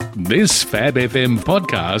This FAB FM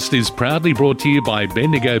podcast is proudly brought to you by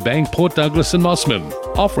Bendigo Bank, Port Douglas and Mossman,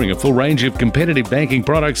 offering a full range of competitive banking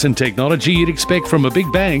products and technology you'd expect from a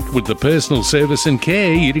big bank with the personal service and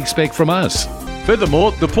care you'd expect from us.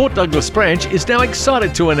 Furthermore, the Port Douglas branch is now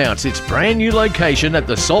excited to announce its brand new location at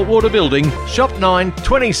the Saltwater Building, Shop 9,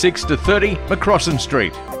 26 to 30 Macrossan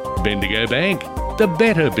Street. Bendigo Bank, the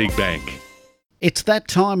better big bank. It's that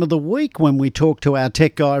time of the week when we talk to our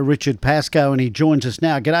tech guy, Richard Pascoe, and he joins us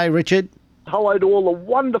now. G'day, Richard. Hello to all the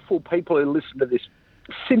wonderful people who listen to this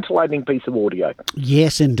scintillating piece of audio.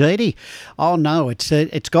 Yes, indeedy. Oh, no,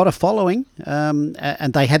 it's got a following,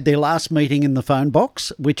 and they had their last meeting in the phone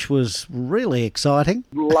box, which was really exciting.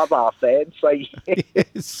 Love our fans, so yeah.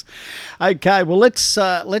 Yes. Okay, well, let's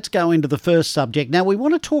go into the first subject. Now, we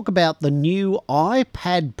want to talk about the new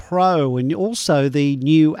iPad Pro and also the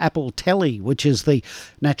new Apple Telly, which is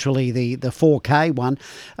naturally the 4K one.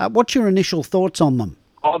 What's your initial thoughts on them?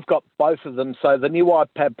 I've got both of them. So the new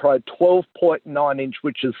iPad Pro 12.9 inch,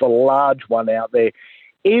 which is the large one out there,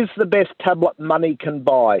 is the best tablet money can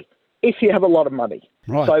buy if you have a lot of money.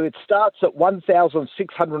 Right. So it starts at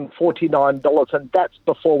 $1,649, and that's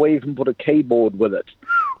before we even put a keyboard with it.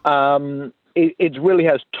 It really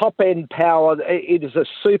has top-end power. It is a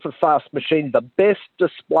super fast machine, the best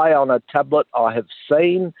display on a tablet I have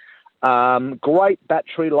seen. Great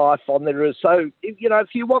battery life on there. So,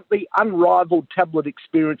 if you want the unrivaled tablet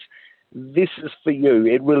experience, this is for you.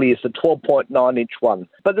 It really is the 12.9-inch one.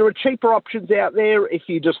 But there are cheaper options out there if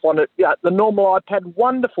you just want it. The normal iPad,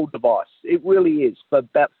 wonderful device. It really is, for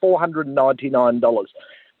about $499.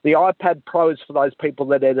 The iPad Pro is for those people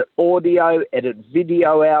that edit audio, edit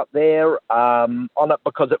video out there on it,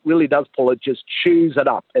 because it really does pull it, just chews it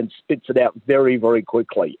up and spits it out very, very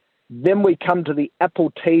quickly. Then we come to the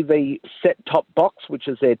Apple TV set-top box, which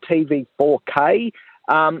is their TV 4K.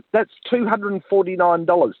 That's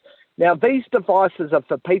 $249. Now, these devices are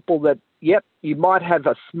for people that, you might have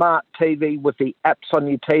a smart TV with the apps on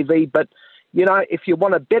your TV, but, if you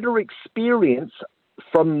want a better experience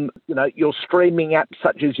from, your streaming apps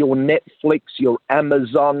such as your Netflix, your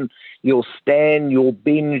Amazon, your Stan, your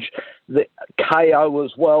Binge, the KO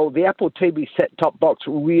as well, the Apple TV set-top box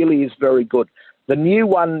really is very good. The new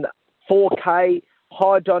one, 4K,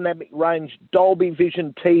 high dynamic range, Dolby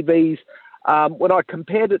Vision TVs. When I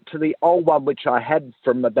compared it to the old one, which I had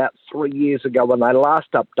from about 3 years ago when they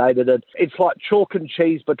last updated it, it's like chalk and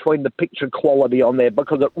cheese between the picture quality on there,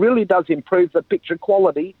 because it really does improve the picture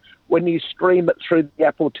quality when you stream it through the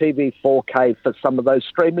Apple TV 4K for some of those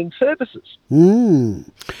streaming services.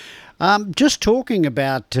 Just talking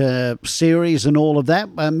about series and all of that,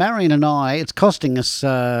 Marion and I, it's costing us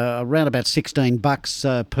around about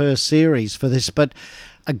 $16 per series for this, but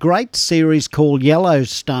a great series called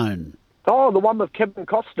Yellowstone. Oh, the one with Kevin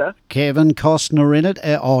Costner. Kevin Costner in it.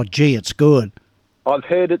 It's good. I've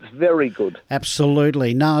heard it's very good.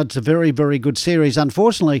 Absolutely. No, it's a very, very good series.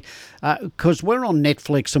 Unfortunately, because we're on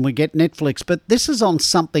Netflix and we get Netflix, but this is on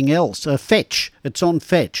something else, Fetch. It's on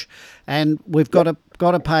Fetch. And we've got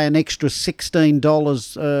to pay an extra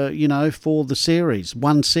 $16, for the series,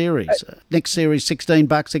 one series. Next series,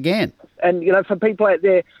 $16 again. And, for people out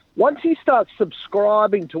there, once you start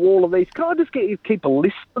subscribing to all of these, can I just get you to keep a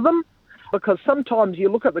list of them? Because sometimes you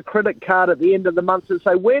look at the credit card at the end of the month and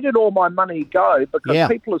say, where did all my money go? Because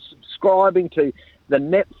people are subscribing to the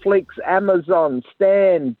Netflix, Amazon,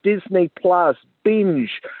 Stan, Disney Plus,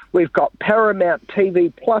 Binge. We've got Paramount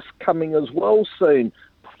TV Plus coming as well soon.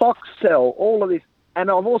 Foxtel, all of this. And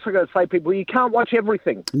I've also got to say, people, you can't watch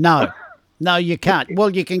everything. No, you can't. Well,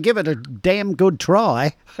 you can give it a damn good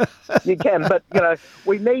try. You can, but,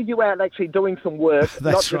 we need you out actually doing some work,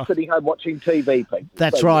 not just sitting home watching TV, people.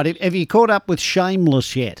 That's right. Have you caught up with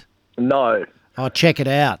Shameless yet? No. Oh, check it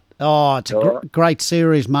out. Oh, it's a great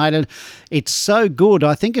series, mate. And it's so good.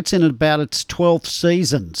 I think it's in about its 12th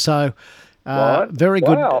season. So very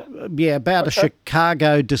good. Wow. Yeah, about a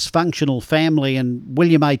Chicago dysfunctional family, and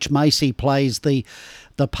William H. Macy plays the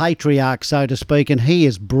patriarch, so to speak, and he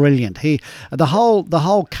is brilliant. The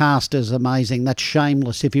whole cast is amazing. That's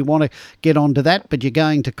Shameless if you want to get onto that, but you're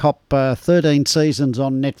going to cop 13 seasons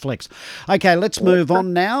on Netflix. Okay, let's move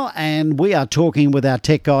on now, and we are talking with our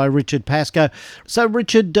tech guy, Richard Pascoe. So,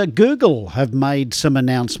 Richard, Google have made some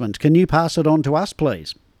announcements. Can you pass it on to us,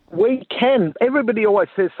 please? We can. Everybody always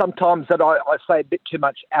says sometimes that I say a bit too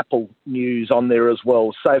much Apple news on there as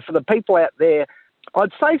well. So for the people out there,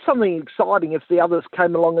 I'd say something exciting if the others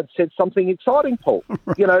came along and said something exciting, Paul.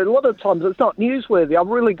 A lot of times it's not newsworthy. I've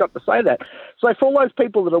really got to say that. So for all those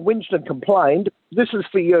people that have whinged and complained, this is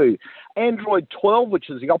for you. Android 12, which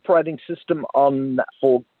is the operating system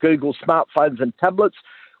for Google smartphones and tablets,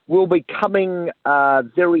 will be coming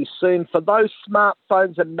very soon for those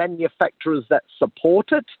smartphones and manufacturers that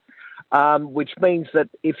support it, which means that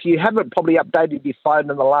if you haven't probably updated your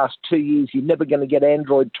phone in the last 2 years, you're never going to get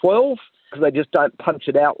Android 12 because they just don't punch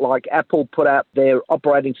it out like Apple put out their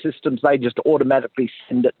operating systems. They just automatically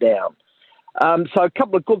send it down. So a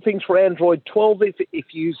couple of good things for Android 12. If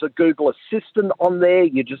you use a Google Assistant on there,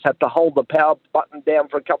 you just have to hold the power button down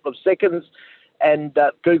for a couple of seconds and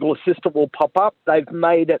Google Assistant will pop up. They've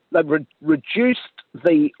reduced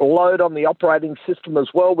the load on the operating system as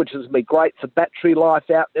well, which is going to be great for battery life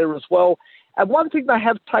out there as well. And one thing they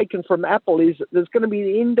have taken from Apple is that there's going to be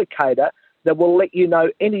an indicator that will let you know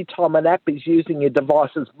any time an app is using your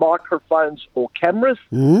device's microphones or cameras.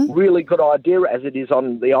 Really good idea, as it is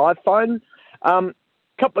on the iPhone.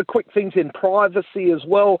 Couple of quick things in privacy as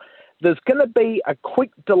well. There's going to be a quick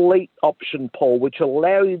delete option, Paul, which will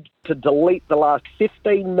allow you to delete the last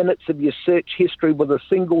 15 minutes of your search history with a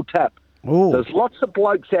single tap. Ooh. There's lots of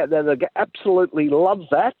blokes out there that absolutely love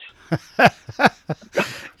that.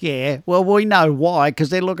 Yeah, well, we know why, because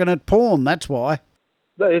they're looking at porn, that's why.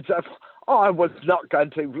 I was not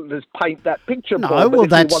going to just paint that picture. No, Paul, well,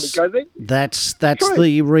 that's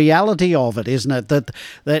the reality of it, isn't it?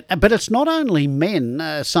 But it's not only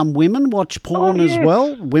men. Some women watch porn as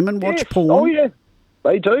well. Women watch porn. Oh, yeah,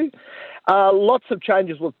 they do. Lots of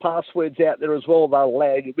changes with passwords out there as well. They'll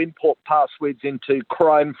allow you to import passwords into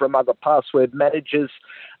Chrome from other password managers.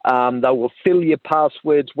 They will fill your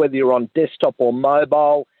passwords whether you're on desktop or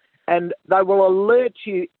mobile. And they will alert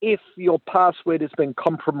you if your password has been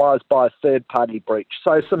compromised by a third-party breach.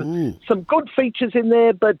 So some good features in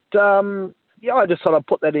there, but I just thought I'd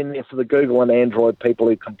put that in there for the Google and Android people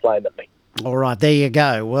who complain at me. All right, there you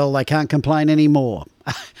go. Well, they can't complain anymore.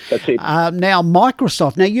 That's it. Now,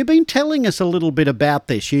 Microsoft. Now, you've been telling us a little bit about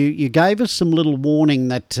this. You gave us some little warning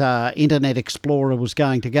that Internet Explorer was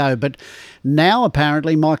going to go, but now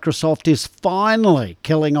apparently Microsoft is finally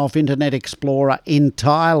killing off Internet Explorer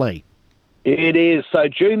entirely. It is. So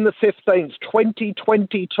June the 15th,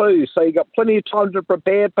 2022. So you've got plenty of time to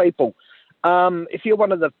prepare, people. If you're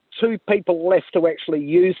one of the 2 people left to actually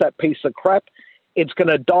use that piece of crap, it's going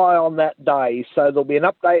to die on that day. So there'll be an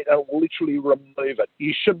update and will literally remove it.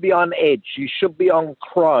 You should be on Edge. You should be on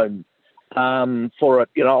Chrome for it.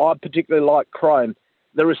 You know, I particularly like Chrome.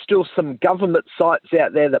 There are still some government sites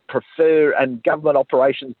out there that prefer, and government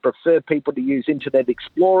operations prefer people to use Internet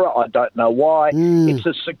Explorer. I don't know why. It's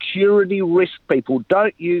a security risk. People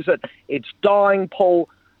don't use it. It's dying, Paul.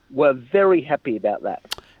 We're very happy about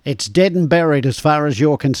that. It's dead and buried as far as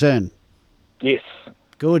you're concerned. Yes.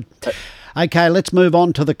 Good. Okay, let's move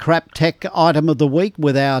on to the crap tech item of the week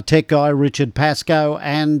with our tech guy, Richard Pascoe.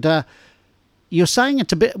 And you're saying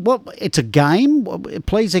it's it's a game?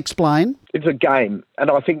 Please explain. It's a game. And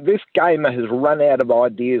I think this gamer has run out of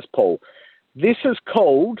ideas, Paul. This is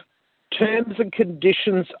called Terms and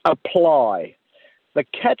Conditions Apply. The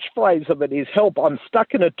catchphrase of it is, help, I'm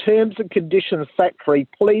stuck in a terms and conditions factory.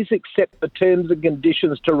 Please accept the terms and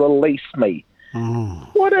conditions to release me. Oh.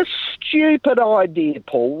 What a stupid idea,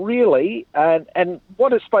 Paul, really. And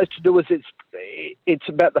what it's supposed to do is it's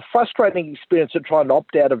about the frustrating experience of trying to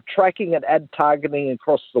opt out of tracking and ad targeting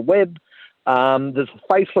across the web. There's a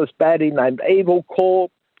faceless baddie named Evil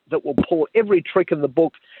Corp that will pull every trick in the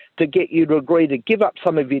book to get you to agree to give up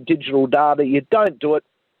some of your digital data. You don't do it.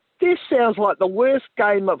 This sounds like the worst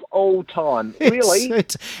game of all time. Really,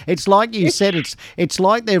 it's like you said. It's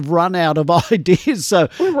like they've run out of ideas. So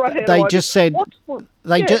they just said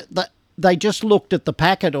they just looked at the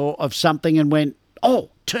packet of something and went,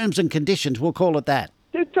 "Oh, terms and conditions. We'll call it that."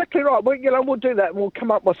 Exactly right. We'll do that, and we'll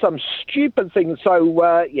come up with some stupid thing.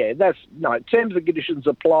 So terms and conditions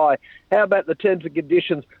apply. How about the terms and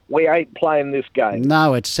conditions? We ain't playing this game.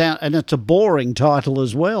 No, it's a boring title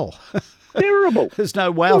as well. Terrible. There's no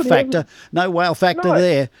wow factor. No wow factor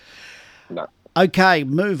there. No. Okay,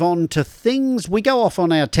 move on to things. We go off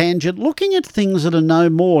on our tangent, looking at things that are no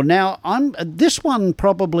more. Now, this one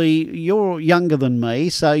probably, you're younger than me,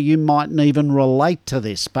 so you mightn't even relate to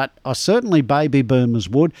this, but certainly baby boomers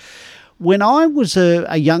would. When I was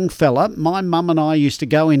a young fella, my mum and I used to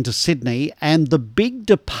go into Sydney, and the big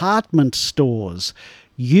department stores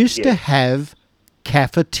used to have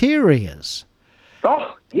cafeterias.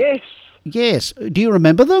 Oh, yes. Yes. Do you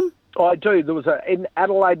remember them? I do. There was in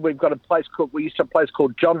Adelaide, we used to have a place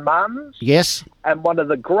called John Martin's. Yes. And one of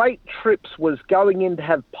the great trips was going in to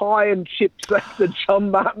have pie and chips at the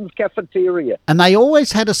John Martin's cafeteria. And they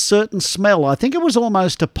always had a certain smell. I think it was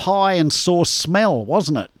almost a pie and sauce smell,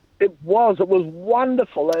 wasn't it? It was. It was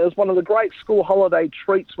wonderful. It was one of the great school holiday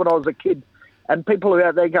treats when I was a kid. And people are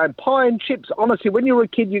out there going, pie and chips. Honestly, when you were a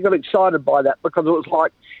kid, you got excited by that because it was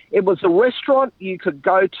like It was a restaurant you could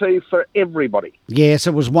go to for everybody. Yes,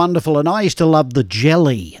 it was wonderful. And I used to love the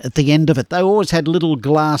jelly at the end of it. They always had little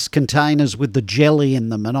glass containers with the jelly in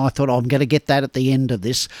them. And I thought, I'm going to get that at the end of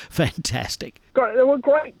this. Fantastic. There were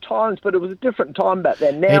great times, but it was a different time back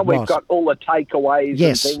then. Now we've got all the takeaways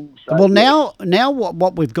and things. So well, now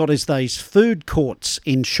what we've got is these food courts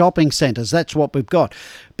in shopping centres. That's what we've got.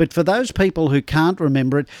 But for those people who can't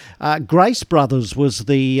remember it, Grace Brothers was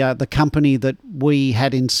the company that we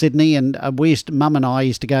had in Sydney, and Mum and I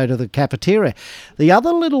used to go to the cafeteria. The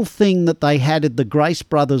other little thing that they had at the Grace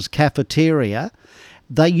Brothers cafeteria,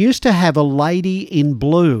 they used to have a lady in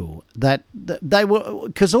blue that they were,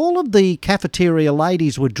 because all of the cafeteria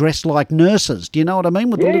ladies were dressed like nurses. Do you know what I mean?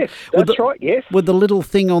 With with the little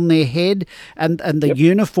thing on their head, and the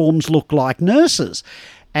uniforms looked like nurses.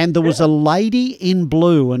 And there was a lady in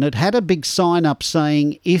blue, and it had a big sign up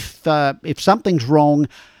saying, if something's wrong,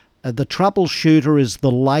 the troubleshooter is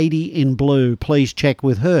the lady in blue. Please check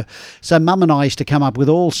with her. So Mum and I used to come up with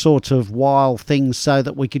all sorts of wild things so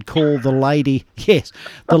that we could call the lady,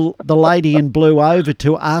 the lady in blue over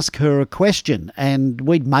to ask her a question. And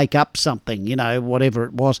we'd make up something, whatever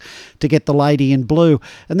it was, to get the lady in blue.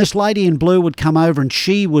 And this lady in blue would come over, and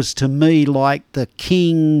she was to me like the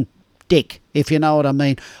King Dick, if you know what I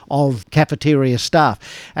mean, of cafeteria staff.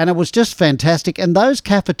 And it was just fantastic. And those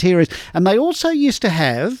cafeterias, and they also used to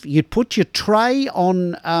have, you'd put your tray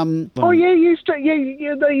on... they used to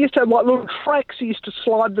have like little tracks. You used to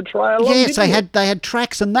slide the tray along. Yes, they had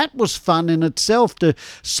tracks, and that was fun in itself, to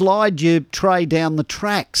slide your tray down the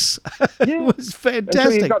tracks. It was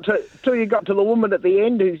fantastic. Until you got to the woman at the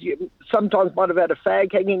end, who sometimes might have had a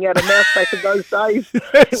fag hanging out her mouth back in those days.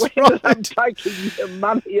 That's ended up taking your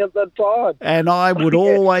money at the time. And I would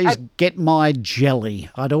always get my jelly.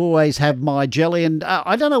 I'd always have my jelly. And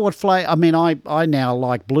I don't know what flavour. I mean, I now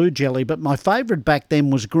like blue jelly, but my favourite back then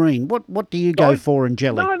was green. What do you go for in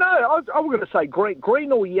jelly? No, I was going to say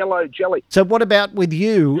green or yellow jelly. So what about with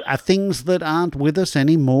you? Are things that aren't with us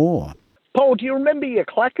anymore? Paul, do you remember your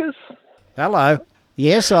clackers? Hello.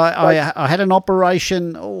 Yes, I had an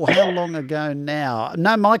operation, how long ago now?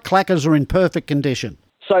 No, my clackers are in perfect condition.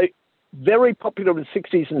 So... very popular in the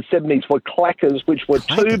 60s and 70s were clackers, which were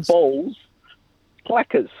two balls.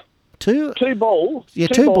 Clackers. Two balls. Yeah,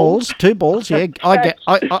 two balls. Yeah,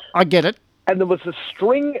 I get it. And there was a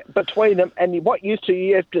string between them, and you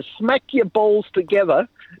have to smack your balls together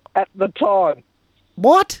at the time.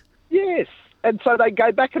 What? Yes. And so they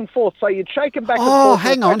go back and forth. So you'd shake them back and forth. Oh,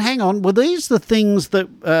 hang on. Were these the things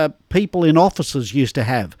that people in offices used to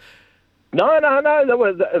have? No. They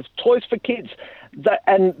were toys for kids.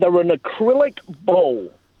 And they were an acrylic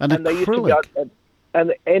ball. And they used to go at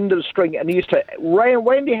the end of the string, and you used to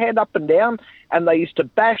round your hand up and down, and they used to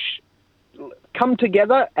come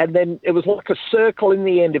together, and then it was like a circle in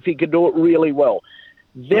the end if you could do it really well.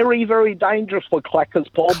 Very, very dangerous for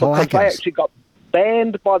clackers, Paul, because they actually got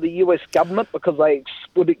banned by the US government because they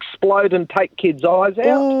would explode and take kids' eyes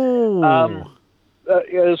out. Oh.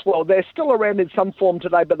 As well. They're still around in some form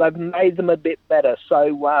today, but they've made them a bit better.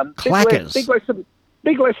 So, clackers.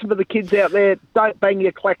 Big lesson for the kids out there: don't bang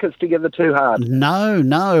your clackers together too hard.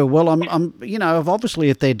 No. Well, obviously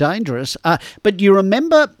if they're dangerous, but you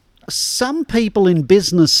remember some people in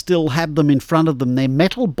business still have them in front of them. They're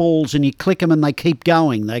metal balls, and you click them, and they keep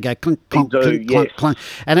going. They go clunk, clunk, clunk, clunk, clunk,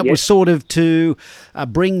 and it was sort of to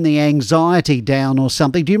bring the anxiety down or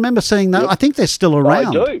something. Do you remember seeing that? Yep. I think they're still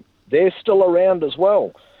around. I do. They're still around as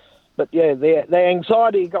well. But, yeah, the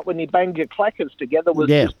anxiety you got when you banged your clackers together was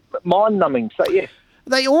just mind-numbing. So, yeah.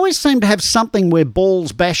 They always seem to have something where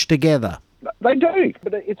balls bash together. They do.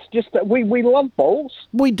 But it's just that we love balls.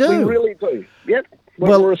 We do. We really do. Yep.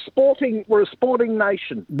 We're a sporting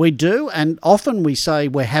nation. We do, and often we say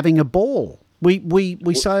we're having a ball. We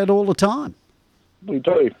say it all the time. We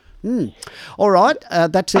do. All right,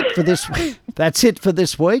 that's it for this. That's it for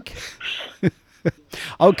this week.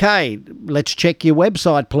 Okay, let's check your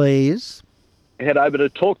website, please. Head over to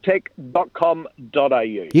talktech.com.au.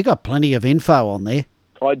 You got plenty of info on there.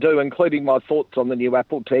 I do, including my thoughts on the new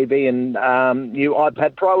Apple TV and new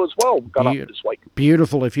iPad Pro as well. Got up this week.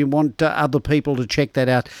 Beautiful. If you want other people to check that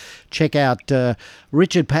out, check out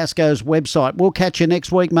Richard Pascoe's website. We'll catch you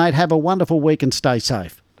next week, mate. Have a wonderful week and stay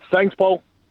safe. Thanks, Paul.